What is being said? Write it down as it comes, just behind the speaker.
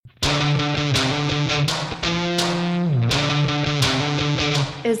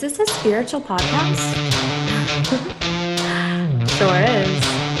Is this a spiritual podcast? Sure is.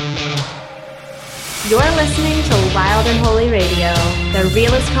 You're listening to Wild and Holy Radio, the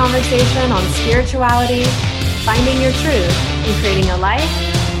realest conversation on spirituality, finding your truth, and creating a life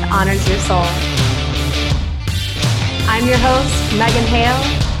that honors your soul. I'm your host, Megan Hale,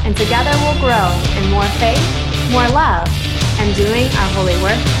 and together we'll grow in more faith, more love, and doing our holy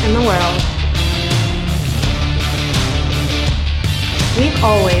work in the world. We've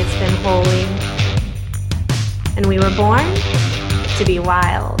always been holy, and we were born to be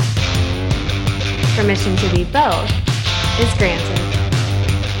wild. Permission to be both is granted.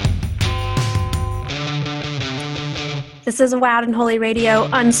 This is Wild and Holy Radio,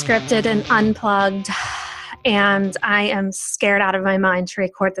 unscripted and unplugged, and I am scared out of my mind to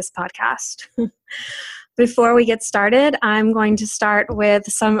record this podcast. Before we get started, I'm going to start with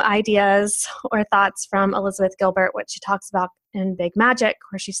some ideas or thoughts from Elizabeth Gilbert, which she talks about in Big Magic,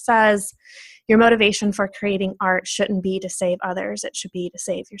 where she says, your motivation for creating art shouldn't be to save others, it should be to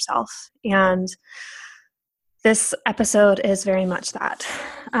save yourself. And this episode is very much that.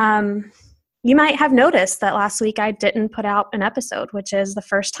 You might have noticed that last week I didn't put out an episode, which is the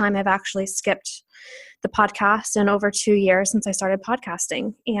first time I've actually skipped the podcast in over 2 years since I started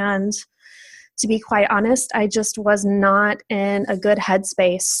podcasting. And to be quite honest, I just was not in a good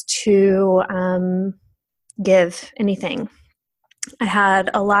headspace to give anything. I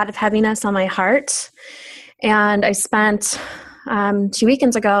had a lot of heaviness on my heart, and I spent 2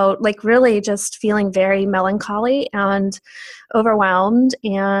 weekends ago really just feeling very melancholy and overwhelmed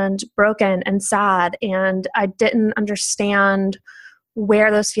and broken and sad, and I didn't understand where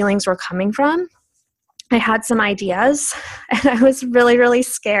those feelings were coming from. I had some ideas, and I was really, really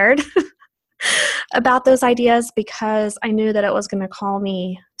scared about those ideas because I knew that it was going to call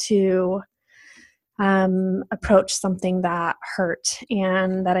me to approach something that hurt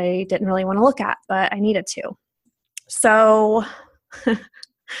and that I didn't really want to look at, but I needed to. So,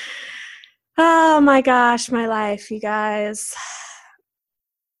 oh my gosh, my life, you guys.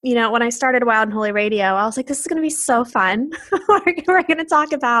 You know, when I started Wild and Holy Radio, I was like, this is going to be so fun. We're going to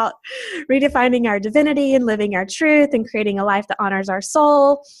talk about redefining our divinity and living our truth and creating a life that honors our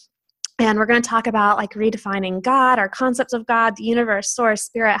soul. And we're going to talk about redefining God, our concepts of God, the universe, source,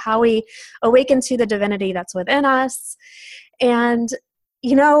 spirit, how we awaken to the divinity that's within us. And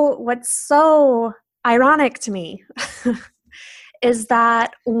you know, what's so ironic to me is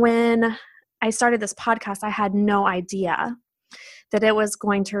that when I started this podcast, I had no idea that it was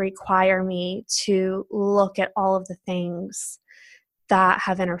going to require me to look at all of the things that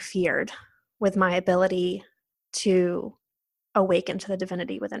have interfered with my ability to awaken to the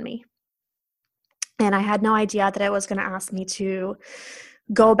divinity within me. And I had no idea that it was going to ask me to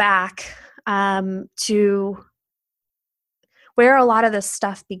go back to where a lot of this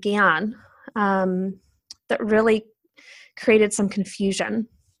stuff began, that really created some confusion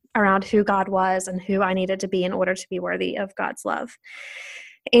around who God was and who I needed to be in order to be worthy of God's love.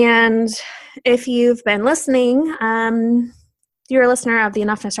 And if you've been listening, you're a listener of the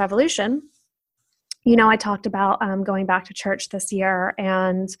Enoughness Revolution. You know, I talked about going back to church this year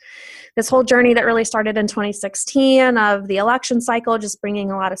and this whole journey that really started in 2016 of the election cycle, just bringing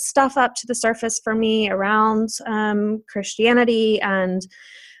a lot of stuff up to the surface for me around Christianity and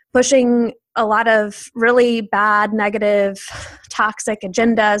pushing a lot of really bad, negative, toxic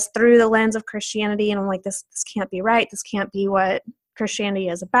agendas through the lens of Christianity. And I'm like, this can't be right. This can't be what Christianity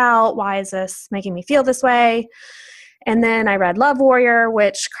is about. Why is this making me feel this way? And then I read Love Warrior,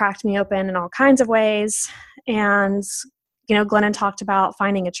 which cracked me open in all kinds of ways. And, you know, Glennon talked about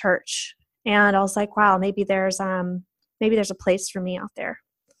finding a church. And I was like, wow, maybe there's a place for me out there.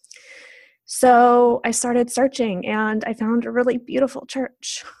 So I started searching and I found a really beautiful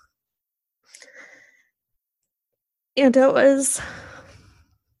church. And it was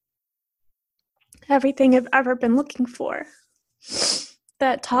everything I've ever been looking for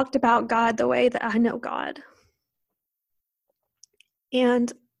that talked about God the way that I know God.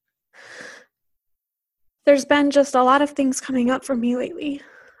 And there's been just a lot of things coming up for me lately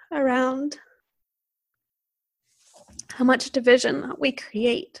around how much division we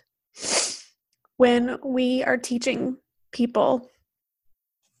create when we are teaching people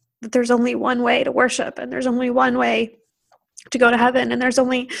that there's only one way to worship and there's only one way to go to heaven and there's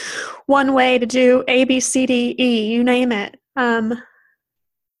only one way to do A, B, C, D, E, you name it.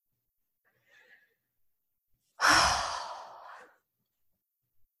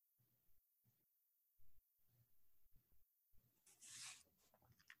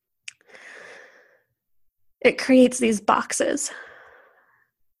 It creates these boxes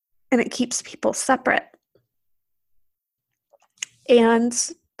and it keeps people separate. And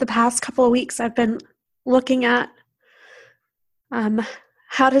the past couple of weeks, I've been looking at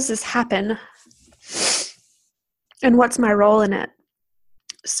how does this happen and what's my role in it.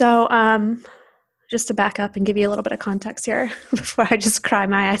 So just to back up and give you a little bit of context here before I just cry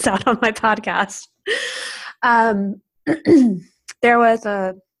my eyes out on my podcast. There was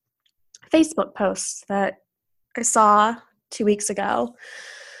a Facebook post that I saw 2 weeks ago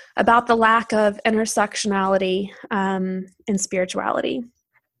about the lack of intersectionality in spirituality.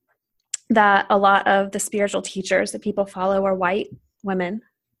 That a lot of the spiritual teachers that people follow are white women,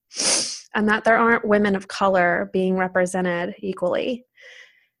 and that there aren't women of color being represented equally.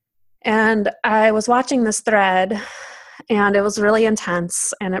 And I was watching this thread, and it was really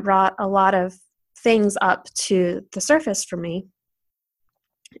intense, and it brought a lot of things up to the surface for me.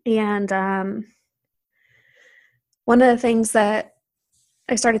 And one of the things that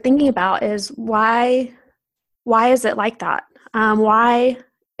I started thinking about is why is it like that? Why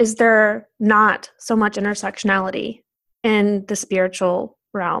is there not so much intersectionality in the spiritual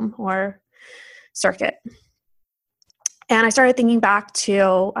realm or circuit? And I started thinking back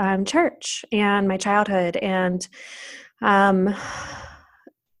to church and my childhood, and I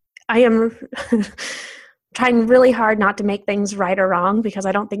am trying really hard not to make things right or wrong because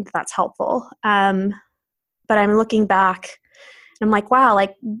I don't think that that's helpful. But I'm looking back and I'm like, wow,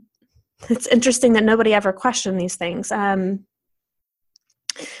 like it's interesting that nobody ever questioned these things.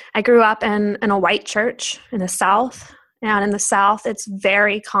 I grew up in a white church in the South, and in the South, it's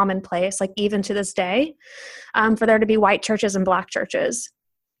very commonplace, like even to this day, for there to be white churches and black churches.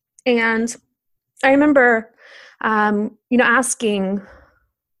 And I remember, asking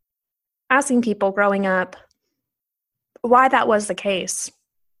people growing up why that was the case.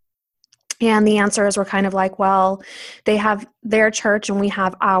 And the answers were kind of like, well, they have their church and we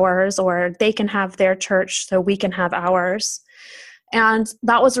have ours, or they can have their church so we can have ours. And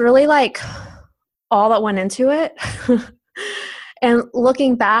that was really like all that went into it. And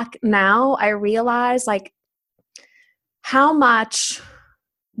looking back now, I realize like how much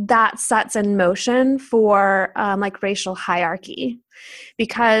that sets in motion for like racial hierarchy.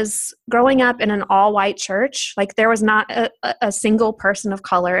 Because growing up in an all-white church, like there was not a single person of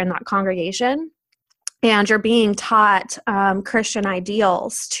color in that congregation. And you're being taught Christian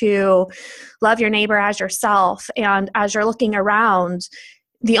ideals to love your neighbor as yourself. And as you're looking around,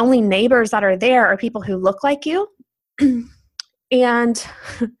 the only neighbors that are there are people who look like you. And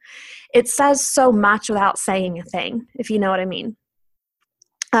it says so much without saying a thing, if you know what I mean.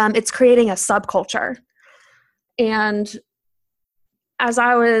 It's creating a subculture. And as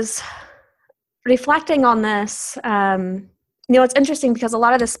I was reflecting on this, it's interesting because a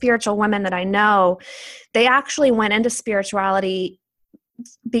lot of the spiritual women that I know, they actually went into spirituality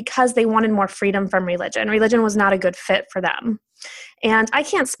because they wanted more freedom from religion. Religion was not a good fit for them. And I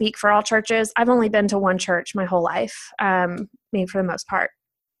can't speak for all churches. I've only been to one church my whole life, maybe for the most part.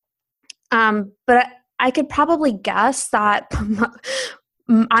 But I could probably guess that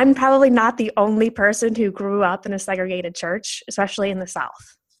I'm probably not the only person who grew up in a segregated church, especially in the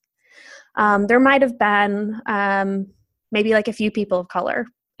South. There might have been maybe like a few people of color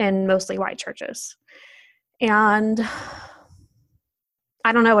in mostly white churches. And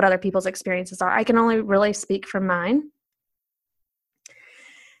I don't know what other people's experiences are. I can only really speak from mine.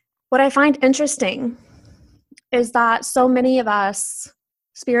 What I find interesting is that so many of us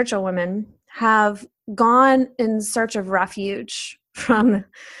spiritual women have gone in search of refuge from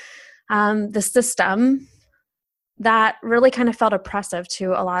the system that really kind of felt oppressive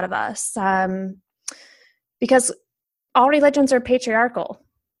to a lot of us, because all religions are patriarchal,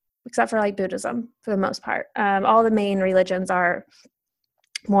 except for like Buddhism for the most part. All the main religions are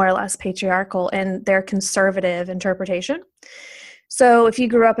more or less patriarchal in their conservative interpretation. So if you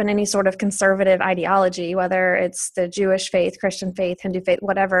grew up in any sort of conservative ideology, whether it's the Jewish faith, Christian faith, Hindu faith,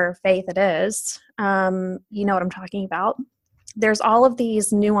 whatever faith it is, you know what I'm talking about. There's all of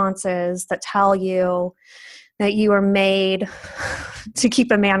these nuances that tell you that you are made to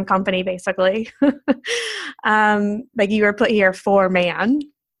keep a man company, basically. Like you were put here for man.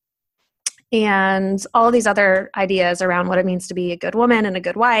 And all of these other ideas around what it means to be a good woman and a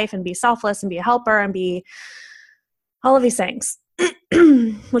good wife and be selfless and be a helper and be all of these things,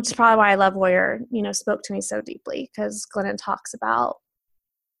 which is probably why I Love Warrior, spoke to me so deeply, because Glennon talks about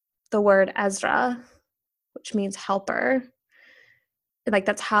the word Ezra, which means helper. Like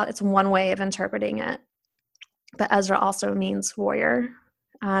that's how it's one way of interpreting it. But Ezra also means warrior.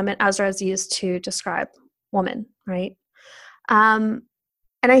 And Ezra is used to describe woman, right?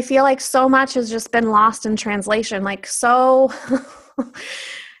 And I feel like so much has just been lost in translation,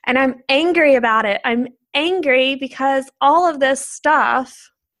 and I'm angry about it. I'm angry because all of this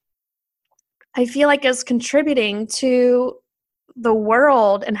stuff I feel like is contributing to the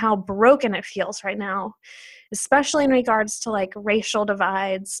world and how broken it feels right now, especially in regards to like racial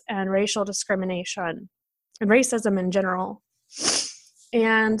divides and racial discrimination and racism in general.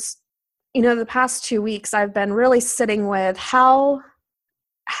 And, the past 2 weeks I've been really sitting with how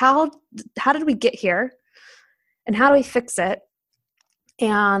did we get here and how do we fix it?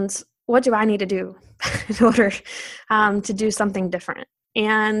 And what do I need to do in order to do something different?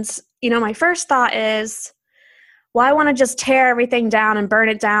 And, my first thought is, well, I want to just tear everything down and burn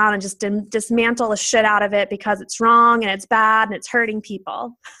it down and just dismantle the shit out of it because it's wrong and it's bad and it's hurting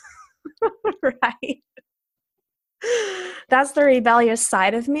people. Right? That's the rebellious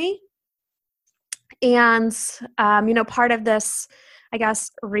side of me. And, part of this, I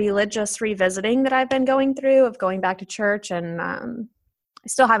guess, religious revisiting that I've been going through of going back to church, and I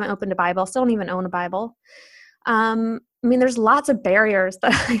still haven't opened a Bible, still don't even own a Bible. There's lots of barriers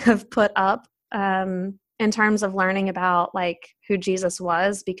that I have put up in terms of learning about like who Jesus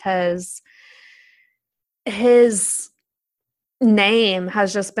was, because his name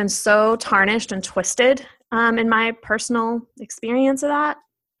has just been so tarnished and twisted in my personal experience of that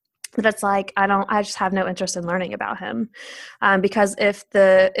it's like I just have no interest in learning about him, because if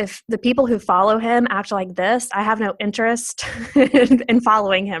the people who follow him act like this, I have no interest in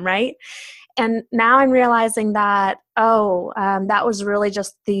following him, right? And now I'm realizing that that was really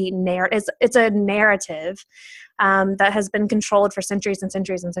just the narrative. It's a narrative that has been controlled for centuries and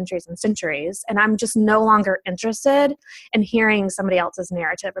centuries and centuries and centuries, and I'm just no longer interested in hearing somebody else's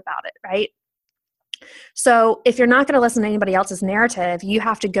narrative about it, right? So if you're not going to listen to anybody else's narrative, you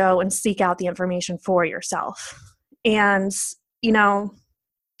have to go and seek out the information for yourself. And, the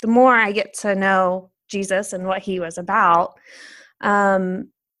more I get to know Jesus and what he was about,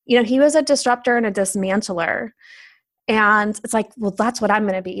 he was a disruptor and a dismantler. And it's like, well, that's what I'm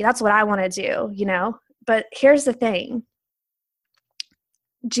going to be. That's what I want to do, But here's the thing.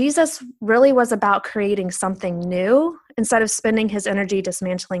 Jesus really was about creating something new instead of spending his energy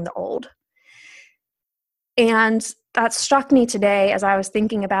dismantling the old. And that struck me today as I was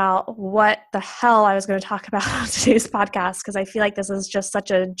thinking about what the hell I was going to talk about on today's podcast, because I feel like this is just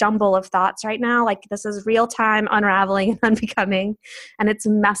such a jumble of thoughts right now. Like this is real time unraveling and unbecoming, and it's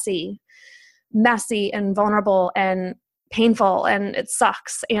messy and vulnerable and painful, and it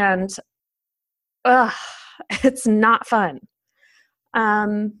sucks, and it's not fun.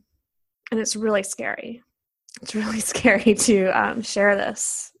 And it's really scary. It's really scary to share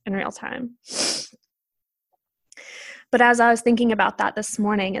this in real time. But as I was thinking about that this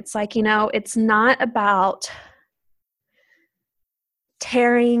morning, it's like, it's not about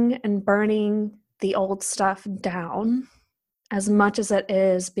tearing and burning the old stuff down as much as it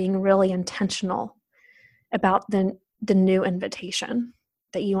is being really intentional about the new invitation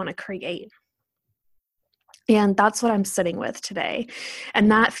that you want to create. And that's what I'm sitting with today.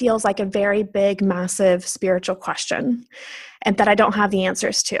 And that feels like a very big, massive spiritual question, and that I don't have the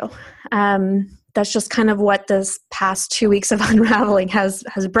answers to. That's just kind of what this past 2 weeks of unraveling has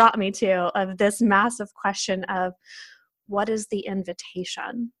brought me to, of this massive question of what is the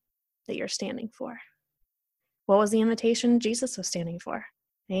invitation that you're standing for? What was the invitation Jesus was standing for?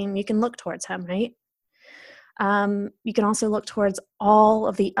 And you can look towards him, right? You can also look towards all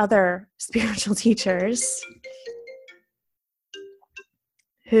of the other spiritual teachers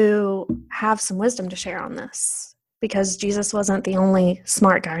who have some wisdom to share on this, because Jesus wasn't the only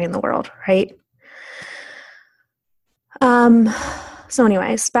smart guy in the world, right? So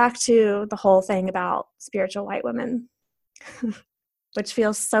anyways, back to the whole thing about spiritual white women, which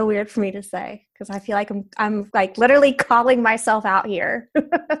feels so weird for me to say, because I feel like I'm like literally calling myself out here.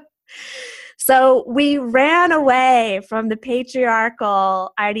 So we ran away from the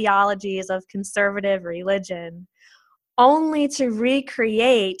patriarchal ideologies of conservative religion only to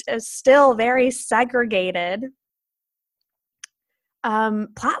recreate a still very segregated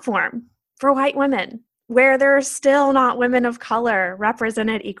platform for white women, where there are still not women of color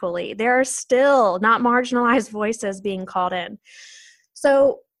represented equally. There are still not marginalized voices being called in.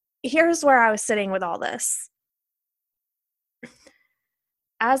 So here's where I was sitting with all this.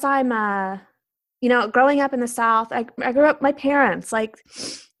 As I'm, growing up in the South, I grew up, my parents, like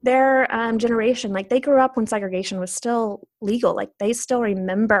their generation, like they grew up when segregation was still legal. Like they still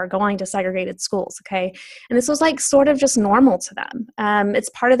remember going to segregated schools, okay? And this was like sort of just normal to them. It's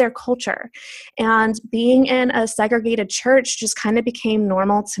part of their culture. And being in a segregated church just kind of became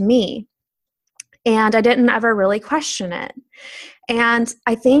normal to me. And I didn't ever really question it. And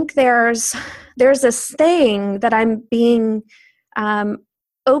I think there's this thing that I'm being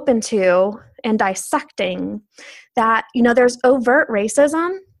open to and dissecting, that, there's overt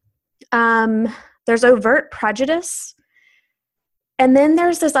racism There's overt prejudice. And then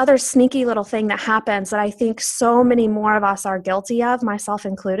there's this other sneaky little thing that happens that I think so many more of us are guilty of, myself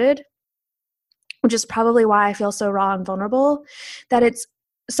included, which is probably why I feel so raw and vulnerable, that it's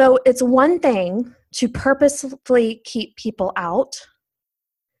one thing to purposefully keep people out,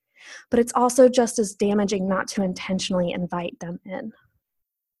 but it's also just as damaging not to intentionally invite them in.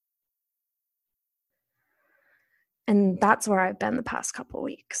 And that's where I've been the past couple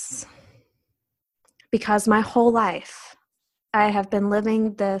weeks. Because my whole life, I have been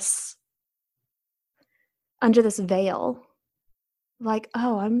living this under this veil. Like,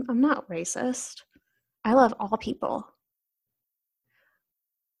 oh, I'm not racist. I love all people.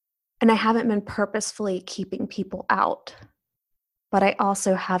 And I haven't been purposefully keeping people out, but I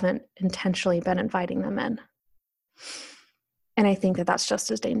also haven't intentionally been inviting them in. And I think that that's just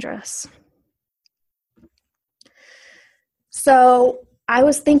as dangerous. So I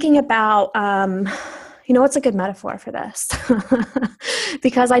was thinking about, what's a good metaphor for this?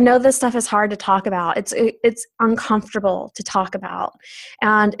 Because I know this stuff is hard to talk about. It's uncomfortable to talk about.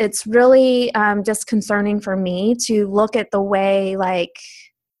 And it's really disconcerting for me to look at the way like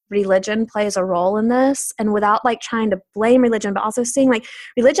religion plays a role in this, and without like trying to blame religion, but also seeing like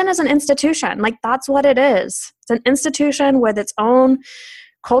religion is an institution. Like that's what it is. It's an institution with its own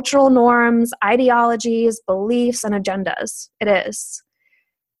cultural norms, ideologies, beliefs, and agendas. It is.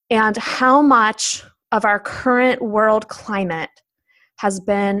 And how much of our current world climate has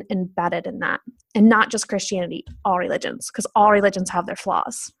been embedded in that. And not just Christianity, all religions, because all religions have their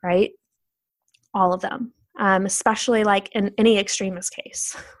flaws, right? All of them. Especially like in any extremist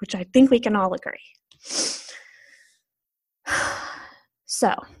case, which I think we can all agree.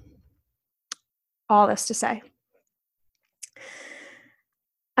 So, all this to say,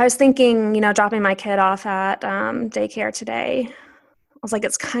 I was thinking, dropping my kid off at daycare today. I was like,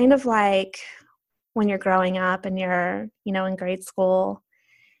 it's kind of like when you're growing up and you're, in grade school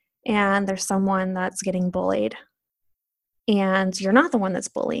and there's someone that's getting bullied and you're not the one that's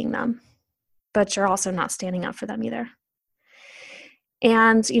bullying them, but you're also not standing up for them either.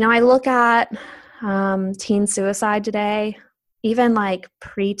 And, I look at teen suicide today, even like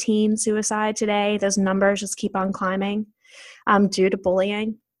preteen suicide today, those numbers just keep on climbing due to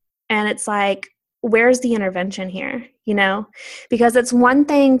bullying. And it's like, where's the intervention here? Because it's one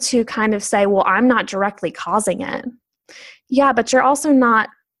thing to kind of say, well, I'm not directly causing it. Yeah, but you're also not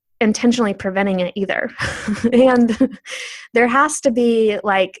intentionally preventing it either. And there has to be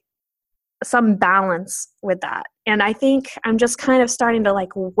like some balance with that. And I think I'm just kind of starting to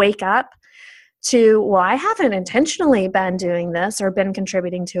like wake up to, well, I haven't intentionally been doing this or been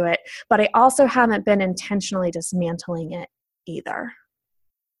contributing to it, but I also haven't been intentionally dismantling it either.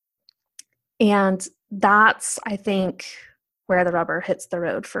 And that's, I think, where the rubber hits the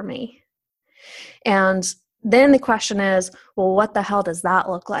road for me. And then the question is, well, what the hell does that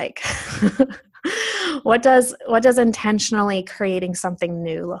look like? What does intentionally creating something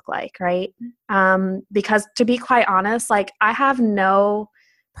new look like, right? Because to be quite honest, like I have no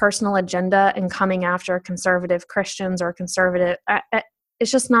personal agenda in coming after conservative Christians or conservative.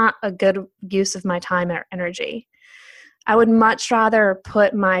 It's just not a good use of my time or energy. I would much rather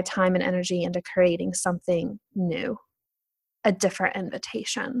put my time and energy into creating something new, a different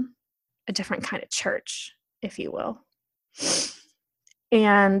invitation, a different kind of church, if you will.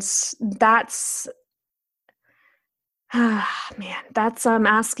 And that's, that's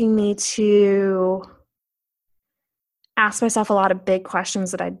asking me to ask myself a lot of big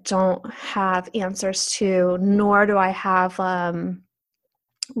questions that I don't have answers to, nor do I have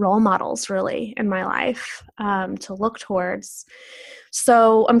role models really in my life to look towards.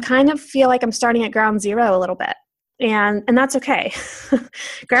 So I'm kind of feel like I'm starting at ground zero a little bit. And that's okay.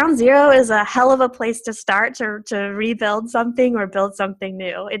 Ground zero is a hell of a place to start to rebuild something or build something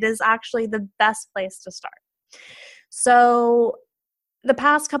new. It is actually the best place to start. So the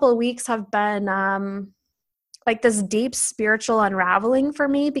past couple of weeks have been like this deep spiritual unraveling for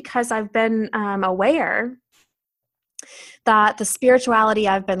me, because I've been aware that the spirituality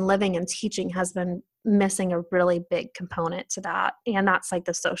I've been living and teaching has been missing a really big component to that. And that's like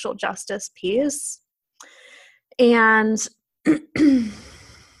the social justice piece. And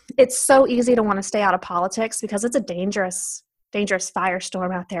it's so easy to want to stay out of politics because it's a dangerous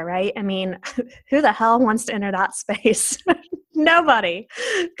firestorm out there, right? I mean, who the hell wants to enter that space? Nobody,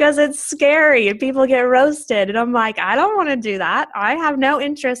 because it's scary and people get roasted. And I'm like, I don't want to do that. I have no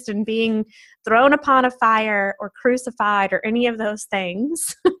interest in being thrown upon a fire or crucified or any of those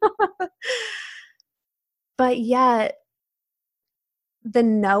things. But yet, the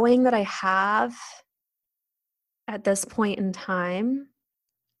knowing that I have at this point in time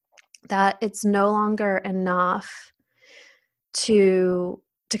that it's no longer enough to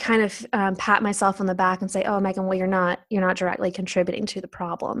kind of pat myself on the back and say, oh, Megan, well, you're not directly contributing to the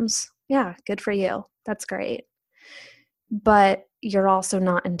problems. Yeah, good for you. That's great. But you're also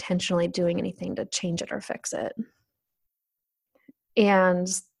not intentionally doing anything to change it or fix it. And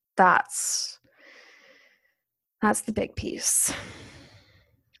that's the big piece.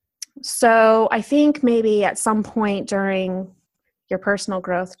 So I think maybe at some point during your personal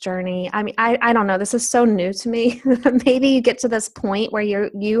growth journey, I mean, I don't know, this is so new to me. Maybe you get to this point where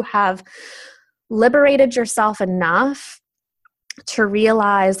you have liberated yourself enough to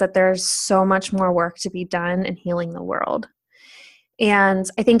realize that there's so much more work to be done in healing the world. And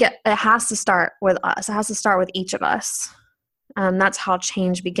I think it has to start with us. It has to start with each of us. That's how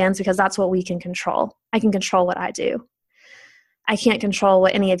change begins, because that's what we can control. I can control what I do. I can't control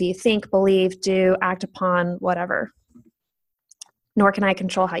what any of you think, believe, do, act upon, whatever. Nor can I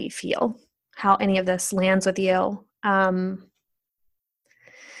control how you feel, how any of this lands with you.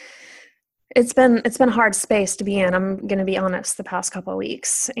 It's been a hard space to be in. I'm going to be honest, the past couple of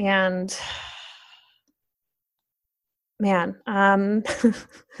weeks. And man,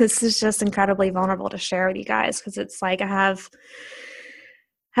 this is just incredibly vulnerable to share with you guys, because it's like I have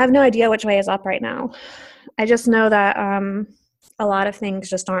no idea which way is up right now. I just know that a lot of things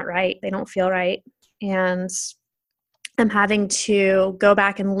just aren't right. They don't feel right. And I'm having to go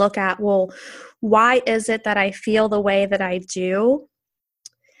back and look at, well, why is it that I feel the way that I do?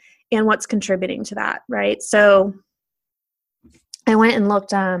 And what's contributing to that, right? So I went and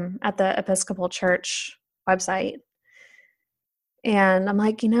looked at the Episcopal Church website. And I'm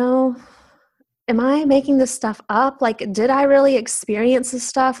like, am I making this stuff up? Like, did I really experience this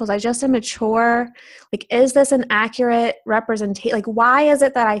stuff? Was I just immature? Like, is this an accurate representation? Like, why is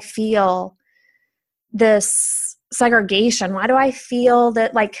it that I feel this segregation? Why do I feel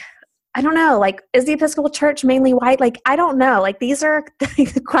that, like, I don't know, like, is the Episcopal Church mainly white? Like, I don't know. Like, these are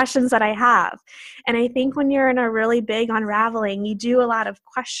the questions that I have. And I think when you're in a really big unraveling, you do a lot of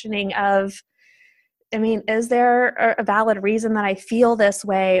questioning of, I mean, is there a valid reason that I feel this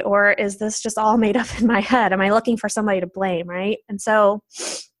way? Or is this just all made up in my head? Am I looking for somebody to blame, right? And so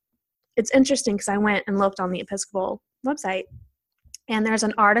it's interesting because I went and looked on the Episcopal website, and there's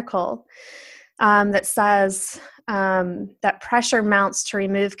an article that says that pressure mounts to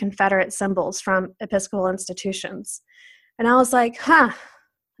remove Confederate symbols from Episcopal institutions. And I was like,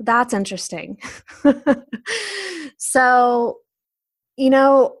 that's interesting. So,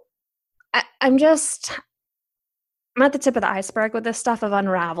 I'm at the tip of the iceberg with this stuff of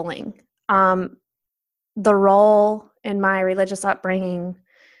unraveling. The role in my religious upbringing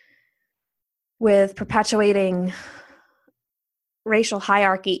with perpetuating racial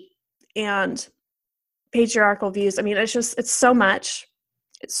hierarchy and patriarchal views. I mean, it's so much.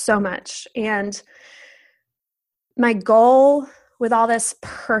 It's so much. And my goal with all this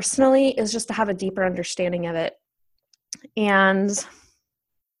personally is just to have a deeper understanding of it. And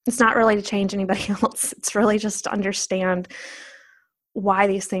it's not really to change anybody else. It's really just to understand why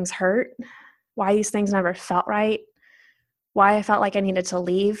these things hurt, why these things never felt right, why I felt like I needed to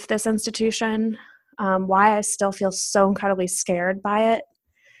leave this institution, why I still feel so incredibly scared by it,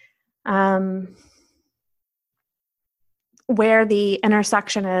 where the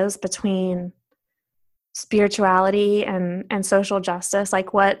intersection is between spirituality and social justice.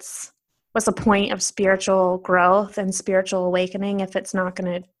 Like, what's the point of spiritual growth and spiritual awakening if it's not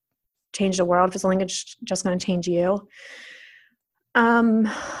going to change the world, if it's only just going to change you?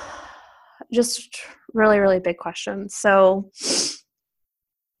 Just really, really big questions. So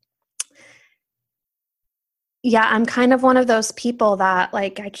yeah, I'm kind of one of those people that,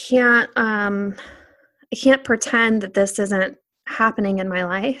 like, I can't pretend that this isn't happening in my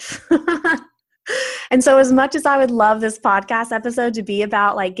life. And so as much as I would love this podcast episode to be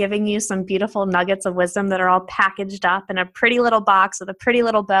about, like, giving you some beautiful nuggets of wisdom that are all packaged up in a pretty little box with a pretty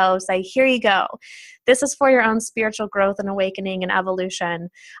little bow, say, here you go. This is for your own spiritual growth and awakening and evolution.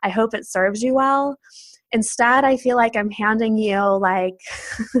 I hope it serves you well. Instead, I feel like I'm handing you, like,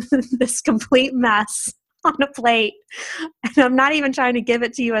 this complete mess on a plate. And I'm not even trying to give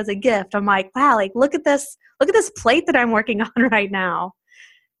it to you as a gift. I'm like, wow, like, look at this plate that I'm working on right now.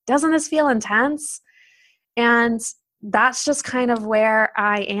 Doesn't this feel intense? And that's just kind of where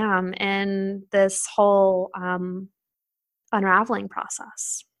I am in this whole unraveling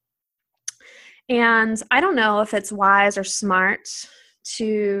process. And I don't know if it's wise or smart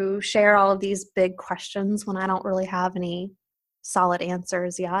to share all of these big questions when I don't really have any solid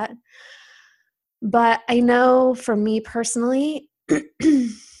answers yet. But I know for me personally,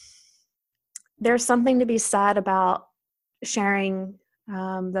 there's something to be said about sharing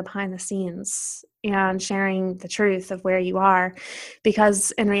the behind the scenes and sharing the truth of where you are,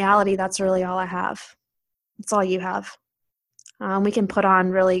 because in reality, that's really all I have. It's all you have. We can put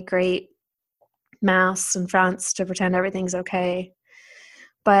on really great masks and fronts to pretend everything's okay.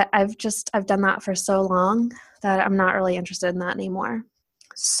 But I've done that for so long that I'm not really interested in that anymore.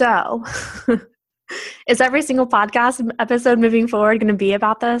 So is every single podcast episode moving forward going to be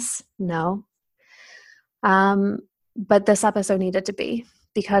about this? No. But this episode needed to be,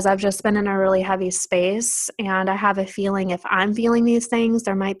 because I've just been in a really heavy space, and I have a feeling if I'm feeling these things,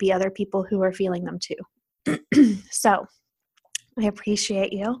 there might be other people who are feeling them too. So I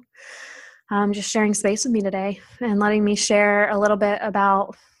appreciate you just sharing space with me today and letting me share a little bit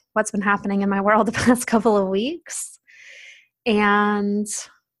about what's been happening in my world the past couple of weeks. And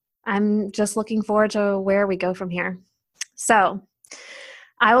I'm just looking forward to where we go from here. So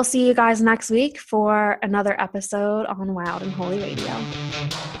I will see you guys next week for another episode on Wild and Holy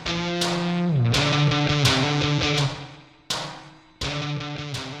Radio.